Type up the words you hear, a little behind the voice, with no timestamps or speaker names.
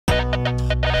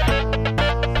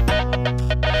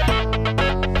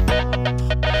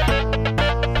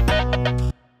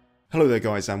Hello there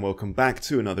guys, and welcome back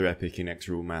to another epic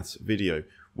inexorable maths video.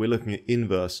 We're looking at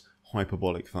inverse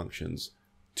hyperbolic functions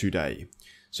today.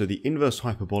 So the inverse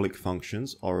hyperbolic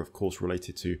functions are of course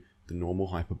related to the normal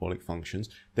hyperbolic functions.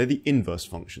 They're the inverse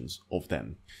functions of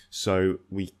them. So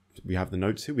we have the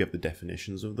notes here, we have the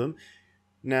definitions of them.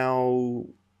 Now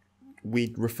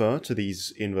we refer to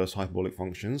these inverse hyperbolic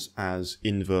functions as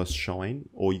inverse sine,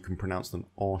 or you can pronounce them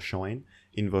arsinh,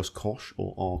 inverse cosh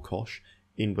or arcosh,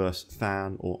 inverse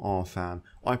than or artanh.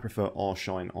 I prefer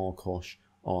arsinh, arcosh,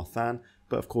 artanh,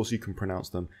 but of course you can pronounce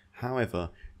them however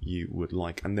you would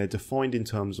like, and they're defined in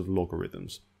terms of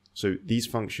logarithms. So these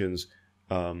functions,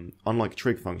 unlike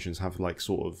trig functions, have like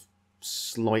sort of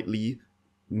slightly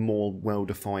more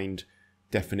well-defined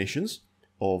definitions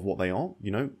of what they are. You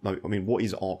know, like, I mean, what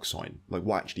is arcsine? Like,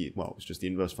 what actually? Well, it's just the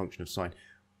inverse function of sine.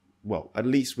 Well, at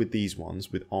least with these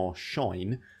ones, with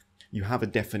arcsinh, you have a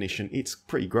definition. It's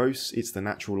pretty gross. It's the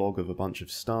natural log of a bunch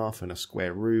of stuff and a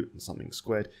square root and something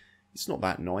squared. It's not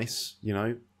that nice, you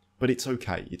know, but it's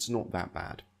okay. It's not that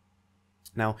bad.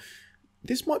 Now,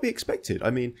 this might be expected. I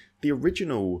mean, the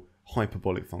original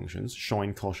hyperbolic functions,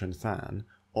 sine, cosh, and than,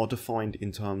 are defined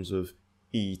in terms of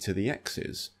e to the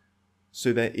x's.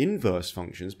 So they're inverse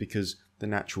functions because the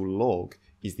natural log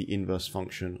is the inverse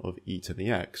function of e to the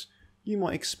x. You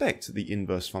might expect the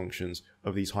inverse functions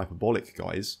of these hyperbolic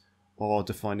guys are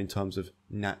defined in terms of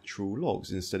natural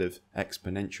logs instead of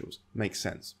exponentials. Makes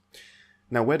sense.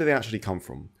 Now, where do they actually come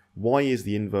from? Why is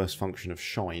the inverse function of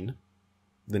sine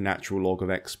the natural log of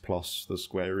x plus the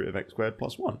square root of x squared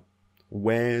plus 1?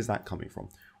 Where's that coming from?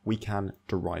 We can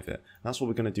derive it. That's what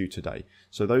we're going to do today.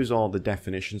 So those are the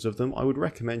definitions of them. I would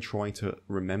recommend trying to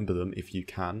remember them if you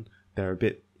can. They're a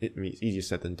bit, I mean, it's easier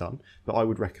said than done, but I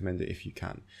would recommend it if you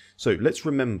can. So let's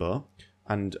remember,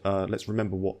 and let's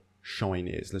remember what sine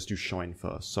is. Let's do sine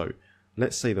first. So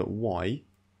let's say that y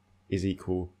is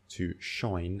equal to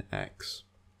sine x.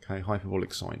 Okay,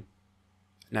 hyperbolic sine.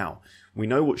 Now, we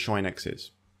know what sine x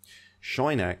is.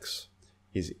 Sine x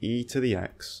is e to the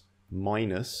x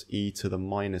minus e to the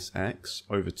minus x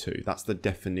over 2. That's the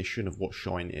definition of what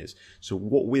sine is. So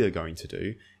what we are going to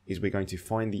do is we're going to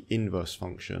find the inverse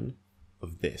function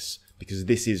of this, because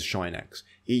this is sine x.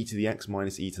 E to the x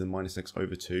minus e to the minus x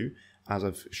over 2. As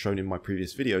I've shown in my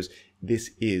previous videos,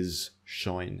 this is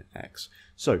sine x.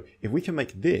 So if we can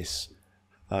make this,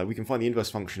 we can find the inverse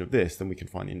function of this, then we can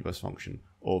find the inverse function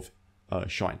of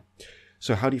sine.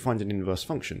 So how do you find an inverse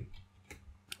function?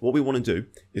 What we want to do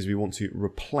is we want to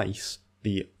replace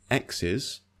the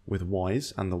x's with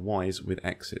y's and the y's with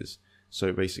x's.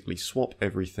 So basically swap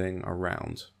everything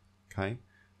around. Okay,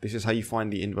 this is how you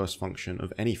find the inverse function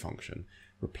of any function.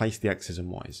 Replace the x's and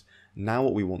y's. Now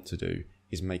what we want to do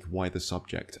is make y the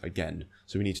subject again.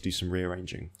 So we need to do some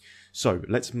rearranging. So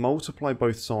let's multiply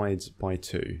both sides by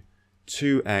 2.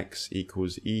 2x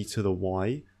equals e to the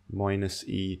y minus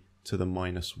e to the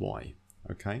minus y.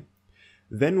 Okay?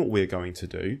 Then what we're going to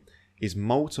do is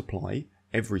multiply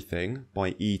everything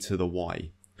by e to the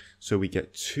y. So we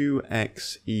get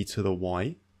 2x e to the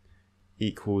y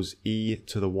equals e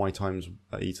to the y times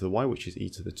e to the y, which is e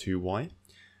to the 2y,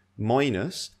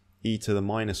 minus e to the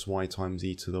minus y times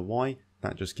e to the y.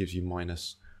 That just gives you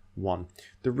minus 1.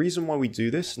 The reason why we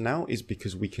do this now is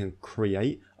because we can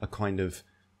create a kind of,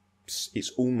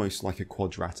 it's almost like a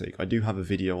quadratic. I do have a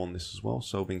video on this as well,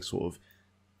 solving sort of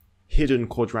hidden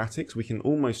quadratics. We can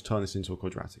almost turn this into a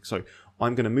quadratic. So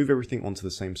I'm going to move everything onto the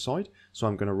same side. So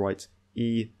I'm going to write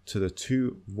e to the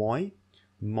 2y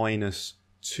minus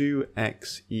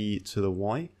 2x e to the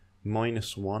y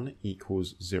minus 1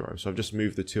 equals 0. So I've just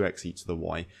moved the 2x e to the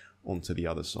y onto the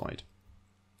other side.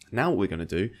 Now what we're going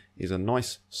to do is a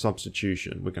nice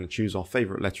substitution. We're going to choose our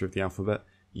favorite letter of the alphabet,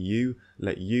 u.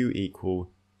 Let u equal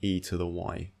e to the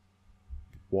y.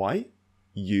 Why?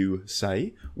 You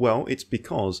say? Well, it's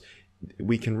because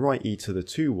we can write e to the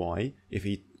 2y,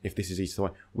 if this is e to the y,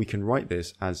 we can write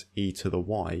this as e to the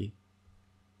y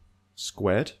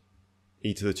squared.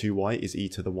 E to the 2y is e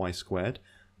to the y squared,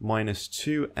 minus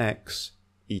 2x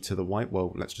e to the y,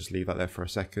 well, let's just leave that there for a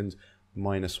second,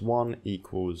 minus 1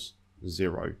 equals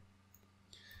 0.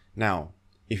 Now,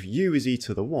 if u is e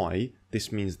to the y,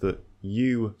 this means that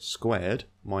u squared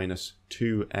minus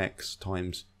 2x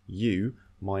times u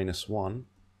minus 1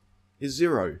 is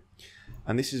 0.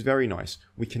 And this is very nice.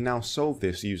 We can now solve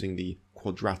this using the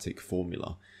quadratic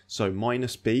formula. So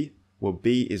minus b, well,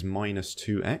 b is minus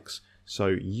 2x, so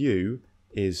u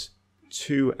is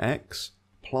 2x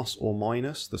plus or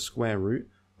minus the square root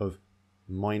of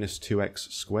minus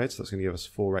 2x squared, so that's going to give us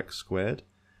 4x squared,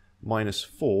 minus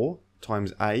 4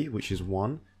 times a, which is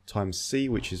 1, times c,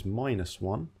 which is minus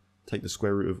 1. Take the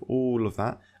square root of all of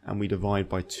that, and we divide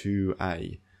by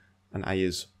 2a. And a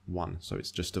is 1, so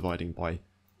it's just dividing by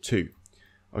 2.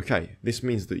 Okay, this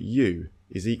means that u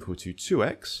is equal to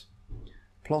 2x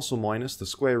plus or minus the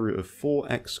square root of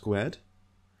 4x squared.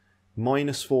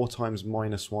 Minus 4 times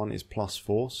minus 1 is plus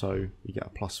 4, so you get a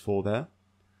plus 4 there.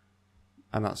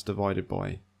 And that's divided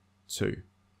by 2. And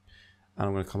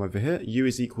I'm going to come over here. U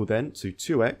is equal then to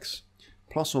 2x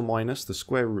plus or minus the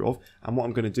square root of, and what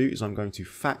I'm going to do is I'm going to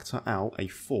factor out a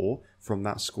 4 from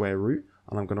that square root,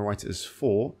 and I'm going to write it as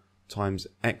 4 times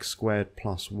x squared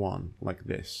plus 1, like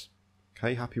this.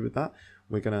 Okay, happy with that?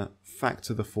 We're going to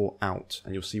factor the 4 out,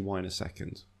 and you'll see why in a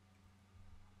second.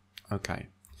 Okay,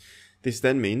 this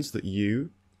then means that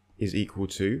u is equal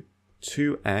to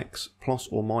 2x plus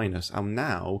or minus, and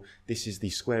now this is the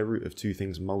square root of two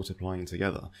things multiplying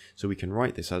together. So we can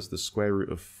write this as the square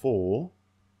root of 4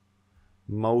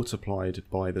 multiplied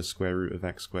by the square root of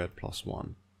x squared plus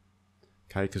 1.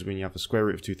 Okay, because when you have the square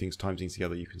root of two things timesing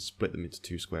together, you can split them into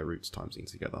two square roots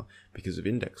timesing together because of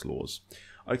index laws.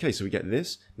 Okay, so we get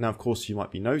this. Now, of course, you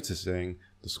might be noticing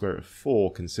the square root of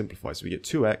 4 can simplify. So we get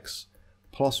 2x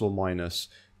plus or minus,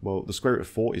 well, the square root of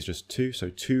 4 is just 2, so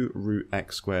 2 root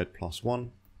x squared plus 1.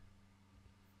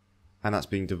 And that's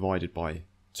being divided by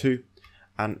 2.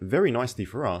 And very nicely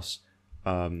for us,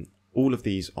 all of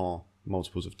these are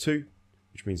multiples of 2,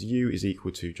 which means u is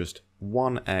equal to just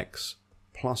 1x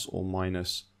plus or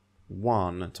minus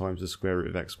 1 times the square root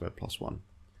of x squared plus 1,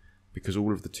 because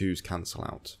all of the 2's cancel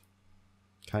out.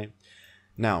 Okay,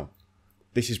 now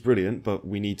this is brilliant, but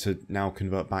we need to now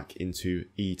convert back into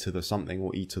e to the something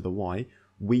or e to the y.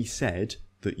 We said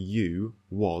that u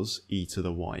was e to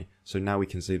the y, so now we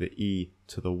can say that e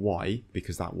to the y,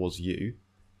 because that was u,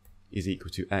 is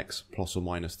equal to x plus or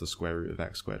minus the square root of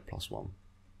x squared plus 1.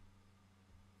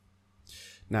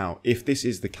 Now, if this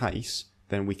is the case,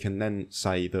 then we can then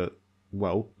say that,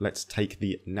 well, let's take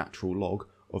the natural log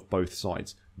of both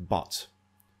sides. But,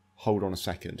 hold on a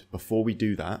second. Before we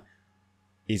do that,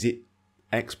 is it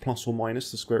x plus or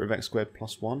minus the square root of x squared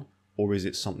plus 1? Or is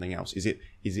it something else? Is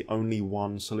it only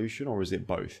one solution, or is it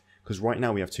both? Because right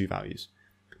now we have two values.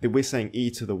 We're saying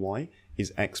e to the y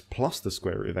is x plus the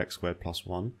square root of x squared plus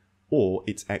 1, or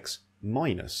it's x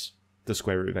minus the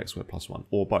square root of x squared plus 1,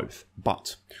 or both.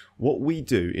 But what we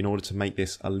do in order to make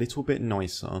this a little bit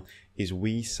nicer is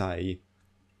we say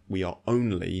we are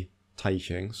only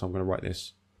taking, so I'm going to write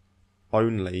this,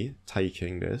 only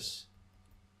taking this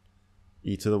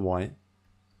e to the y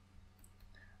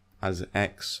as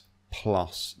x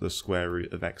plus the square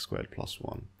root of x squared plus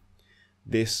 1.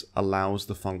 This allows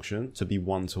the function to be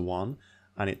one-to-one,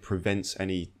 and it prevents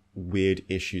any weird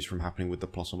issues from happening with the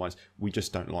plus or minus. We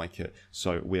just don't like it,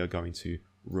 so we are going to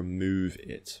remove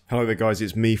it. Hello there guys,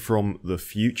 it's me from the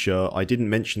future. I didn't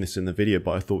mention this in the video,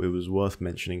 but I thought it was worth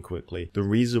mentioning quickly. The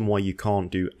reason why you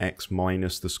can't do x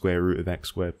minus the square root of x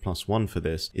squared plus 1 for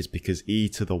this is because e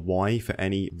to the y for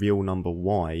any real number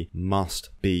y must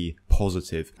be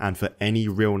positive, and for any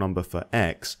real number for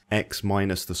x, x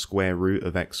minus the square root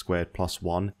of x squared plus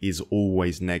 1 is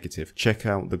always negative. Check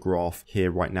out the graph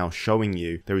here right now showing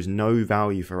you there is no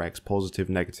value for x positive,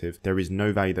 negative. There is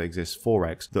no value that exists for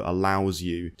x that allows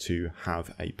you to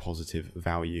have a positive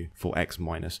value for x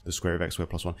minus the square root of x squared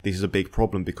plus 1. This is a big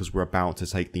problem because we're about to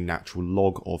take the natural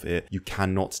log of it. You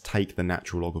cannot take the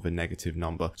natural log of a negative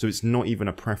number. So it's not even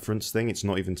a preference thing. It's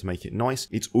not even to make it nice.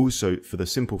 It's also for the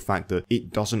simple fact that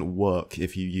it doesn't work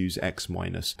if you use x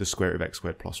minus the square root of x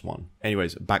squared plus 1.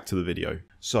 Anyways, back to the video.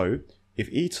 So if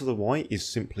e to the y is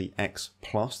simply x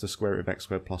plus the square root of x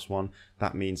squared plus 1,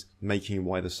 that means making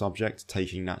y the subject,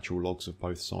 taking natural logs of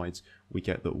both sides, we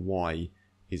get that y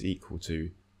is equal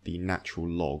to the natural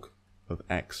log of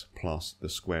x plus the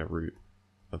square root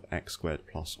of x squared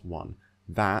plus 1.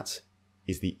 That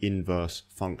is the inverse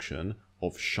function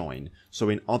of sine. So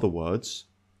in other words,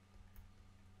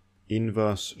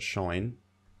 inverse sine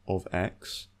of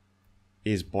x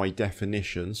is by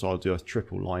definition, so I'll do a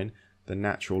triple line, the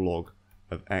natural log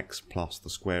of x plus the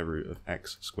square root of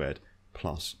x squared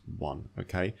plus 1.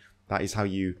 Okay, that is how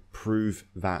you prove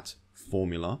that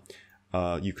formula.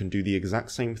 You can do the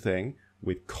exact same thing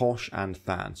with cosh and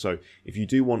than. So if you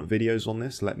do want videos on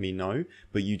this, let me know,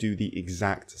 but you do the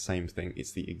exact same thing.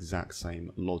 It's the exact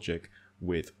same logic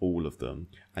with all of them,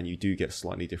 and you do get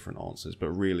slightly different answers,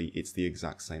 but really it's the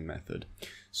exact same method.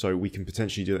 So we can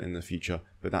potentially do it in the future,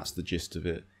 but that's the gist of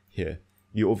it here.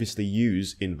 You obviously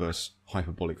use inverse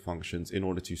hyperbolic functions in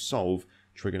order to solve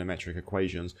trigonometric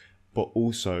equations, but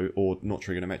also, or not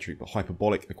trigonometric, but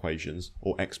hyperbolic equations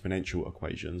or exponential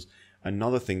equations.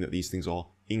 Another thing that these things are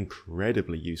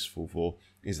incredibly useful for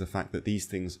is the fact that these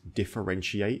things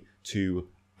differentiate to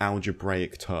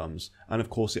algebraic terms, and of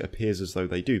course it appears as though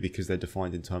they do because they're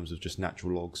defined in terms of just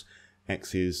natural logs,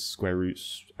 x's, square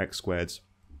roots, x squareds.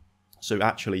 So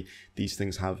actually these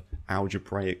things have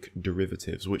algebraic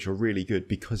derivatives, which are really good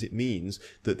because it means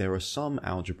that there are some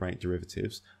algebraic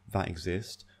derivatives that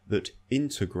exist that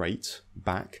integrate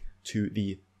back to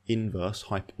the inverse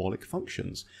hyperbolic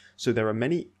functions. So there are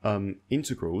many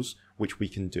integrals which we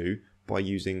can do by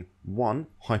using 1,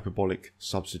 hyperbolic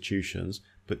substitutions,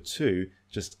 but 2,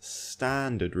 just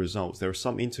standard results. There are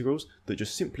some integrals that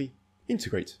just simply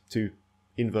integrate to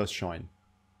inverse sine.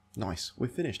 Nice, we're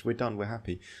finished, we're done, we're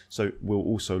happy. So we'll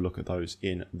also look at those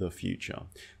in the future.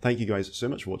 Thank you guys so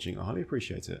much for watching, I highly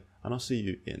appreciate it, and I'll see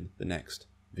you in the next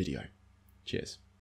video. Cheers.